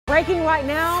Breaking right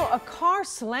now, a car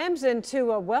slams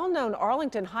into a well-known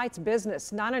Arlington Heights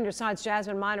business. 9 on your side's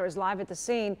Jasmine Miner is live at the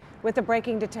scene with the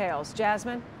breaking details.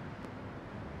 Jasmine?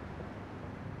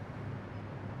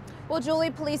 Well,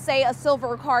 Julie, police say a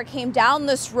silver car came down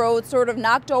this road, sort of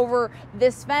knocked over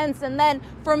this fence, and then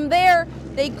from there,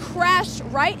 they crashed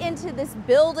right into this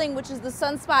building, which is the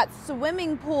Sunspot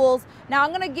swimming pools. Now,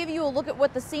 I'm going to give you a look at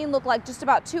what the scene looked like just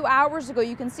about 2 hours ago.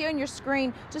 You can see on your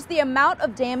screen just the amount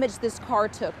of damage this car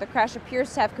took. The crash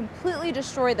appears to have completely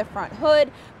destroyed the front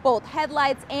hood, both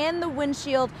headlights and the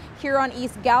windshield here on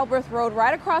East Galbraith Road,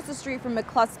 right across the street from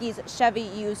McCluskey's Chevy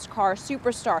used car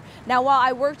Superstar. Now, while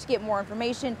I work to get more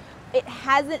information, it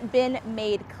hasn't been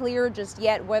made clear just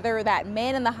yet whether that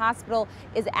man in the hospital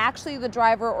is actually the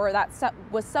driver or that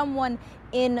was someone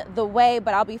in the way,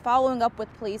 but I'll be following up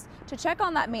with police to check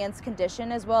on that man's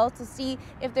condition as well as to see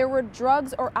if there were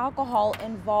drugs or alcohol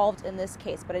involved in this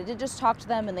case. But I did just talk to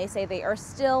them and they say they are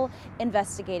still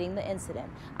investigating the incident.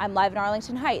 I'm live in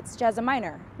Arlington Heights. Jasmine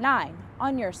Miner, 9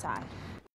 on your side.